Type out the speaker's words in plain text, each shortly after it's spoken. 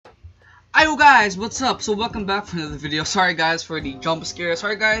Ayo guys, what's up? So welcome back for another video. Sorry guys for the jump scare.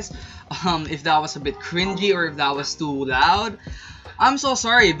 Sorry guys if that was a bit cringy or if that was too loud. I'm so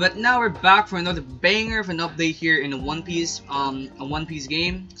sorry, but now we're back for another banger of an update here in a One Piece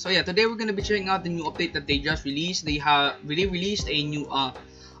game. So yeah, today we're gonna be checking out the new update that they just released. They released a new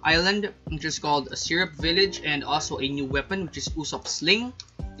island which is called a Syrup Village, and also a new weapon which is USOPP Sling.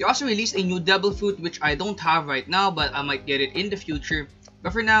 They also released a new devil fruit which I don't have right now, but I might get it in the future.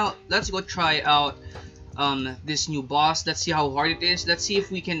 But for now, let's go try out this new boss. Let's see how hard it is. Let's see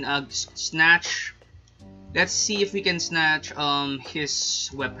if we can snatch. Let's see if we can snatch his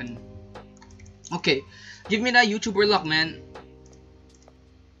weapon. Okay, give me that YouTuber luck, man.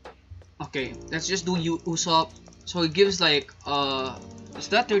 Okay, let's just do Usopp. So it gives like is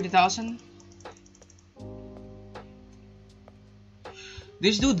that 30,000?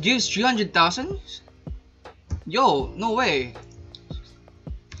 This dude gives 300,000? Yo, no way.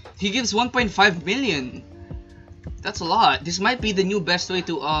 He gives 1.5 million. That's a lot. This might be the new best way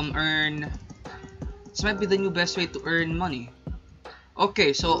to earn. This might be the new best way to earn money.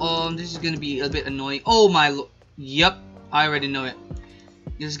 Okay, so this is gonna be a bit annoying. Oh my, yep, I already know it.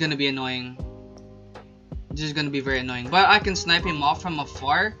 This is gonna be annoying. This is gonna be very annoying. But I can snipe him off from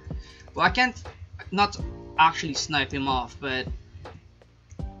afar. Well, I can't not actually snipe him off, but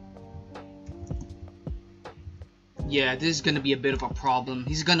yeah, this is gonna be a bit of a problem.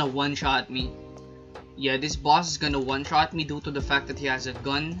 He's gonna one-shot me. Yeah, this boss is gonna one-shot me due to the fact that he has a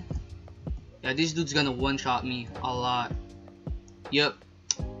gun. Yeah, this dude's gonna one-shot me a lot. Yep.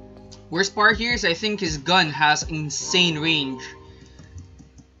 Worst part here is I think his gun has insane range.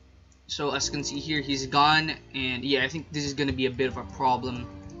 So as you can see here, he's gone, and yeah, I think this is gonna be a bit of a problem.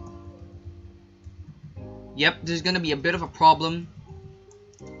 Yep, this is gonna be a bit of a problem.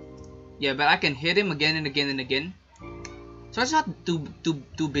 Yeah, but I can hit him again and again and again. So it's not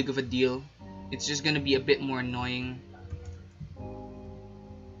too big of a deal. It's just gonna be a bit more annoying.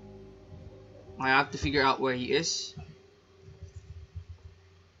 I have to figure out where he is.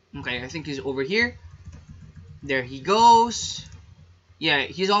 Okay, I think he's over here. There he goes. Yeah,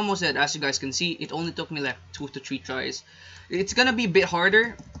 he's almost dead. As you guys can see, it only took me like 2 to 3 tries. It's gonna be a bit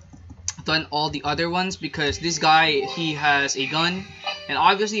harder than all the other ones because this guy, he has a gun, and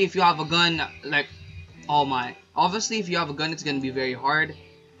obviously if you have a gun, like, oh my, obviously if you have a gun, it's gonna be very hard.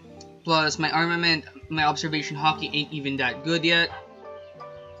 Plus my armament, my observation hockey ain't even that good yet.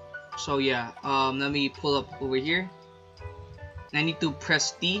 So yeah, let me pull up over here. I need to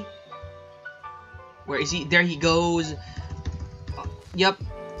press T. Where is he? There he goes. Yep,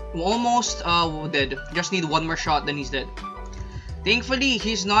 almost dead. Just need one more shot, then he's dead. Thankfully,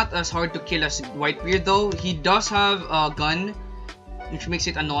 he's not as hard to kill as Whitebeard though. He does have a gun, which makes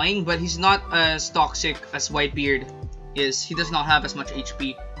it annoying, but he's not as toxic as Whitebeard is. He does not have as much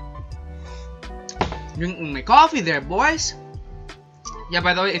HP. Drinking my coffee there, boys. Yeah,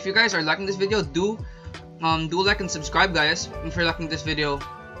 by the way, if you guys are liking this video, do like and subscribe, guys, if you're liking this video.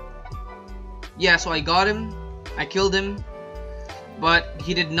 Yeah, so I got him. I killed him. But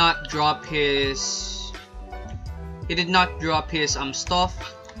he did not drop his stuff,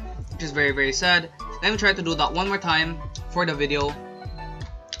 which is very, very sad. Let me try to do that one more time for the video.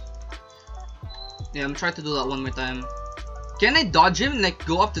 Yeah, I'm trying to do that one more time. Can I dodge him, like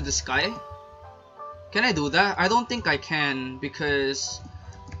go up to the sky? Can I do that? I don't think I can, because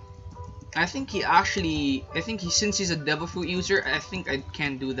I think since he's a devil fruit user, I think I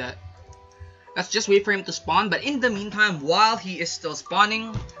can't do that. Let's just wait for him to spawn. But in the meantime, while he is still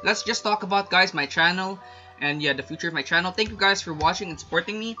spawning, let's just talk about, guys, my channel and yeah, the future of my channel. Thank you guys for watching and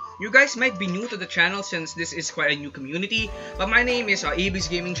supporting me. You guys might be new to the channel since this is quite a new community, but my name is AB's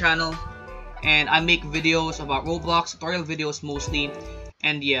Gaming Channel, and I make videos about Roblox, tutorial videos mostly.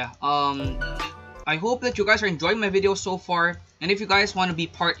 And yeah, I hope that you guys are enjoying my videos so far, and if you guys want to be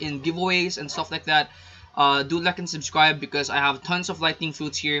part in giveaways and stuff like that, do like and subscribe, because I have tons of lightning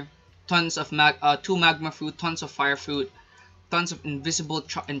fruits here, tons of 2 magma fruit, tons of fire fruit, tons of invisible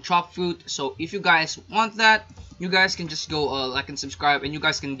and chop fruit. So if you guys want that, you guys can just go like and subscribe, and you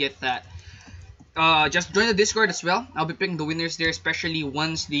guys can get that. Just join the Discord as well. I'll be picking the winners there, especially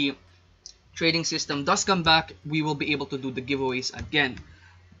once the trading system does come back. We will be able to do the giveaways again.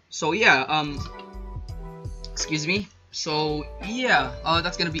 So yeah, excuse me. So yeah,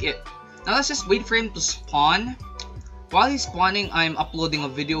 that's gonna be it. Now let's just wait for him to spawn. While he's spawning, I'm uploading a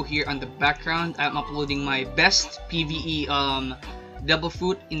video here on the background. I'm uploading my best PvE devil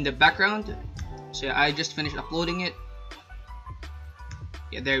fruit in the background. So yeah, I just finished uploading it.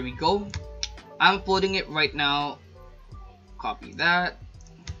 Yeah, there we go. I'm uploading it right now. Copy that.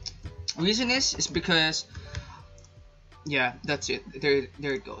 Reason is because yeah, that's it.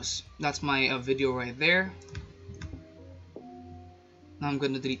 There it goes. That's my video right there. Now I'm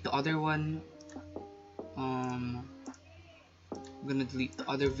gonna delete the other one. I'm gonna delete the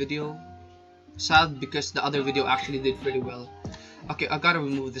other video. Sad because the other video actually did pretty well. Okay, I gotta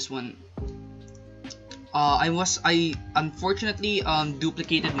remove this one. I unfortunately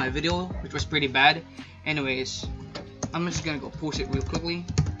duplicated my video, which was pretty bad. Anyways, I'm just gonna go post it real quickly.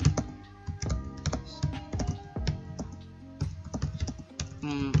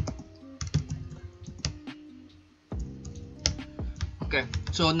 Okay,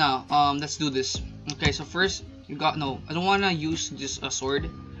 so now let's do this. Okay, so first you got I don't wanna use this sword.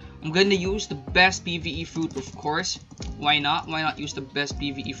 I'm gonna use the best PvE fruit, of course. Why not? Why not use the best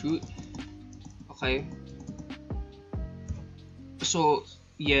PvE fruit? Okay. So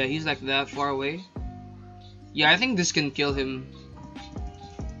yeah, he's like that far away. Yeah, I think this can kill him.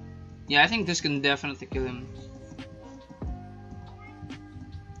 Yeah, I think this can definitely kill him.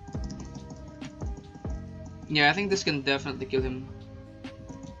 Yeah, I think this can definitely kill him.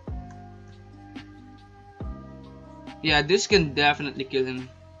 Yeah, this can definitely kill him.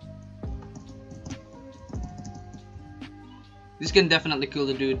 This can definitely kill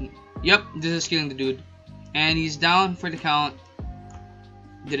the dude. Yep, this is killing the dude. And he's down for the count.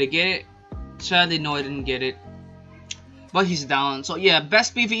 Did I get it? Sadly, no, I didn't get it. But he's down. So yeah,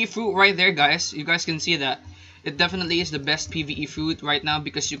 best PvE fruit right there, guys. You guys can see that. It definitely is the best PvE fruit right now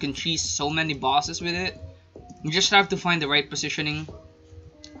because you can cheese so many bosses with it. You just have to find the right positioning.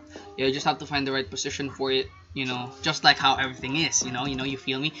 Yeah, you just have to find the right position for it. You know, just like how everything is, you know, you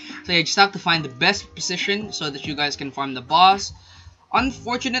feel me? So you just have to find the best position so that you guys can farm the boss.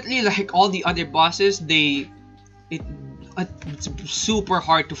 Unfortunately, like all the other bosses, it's super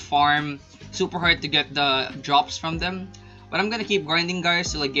hard to farm, super hard to get the drops from them. But I'm gonna keep grinding,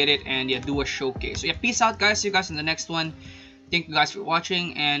 guys, till I get it and yeah, do a showcase. So yeah, peace out, guys. See you guys in the next one. Thank you guys for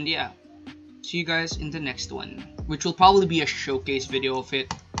watching, and yeah, see you guys in the next one, which will probably be a showcase video of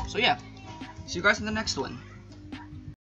it. So yeah, see you guys in the next one.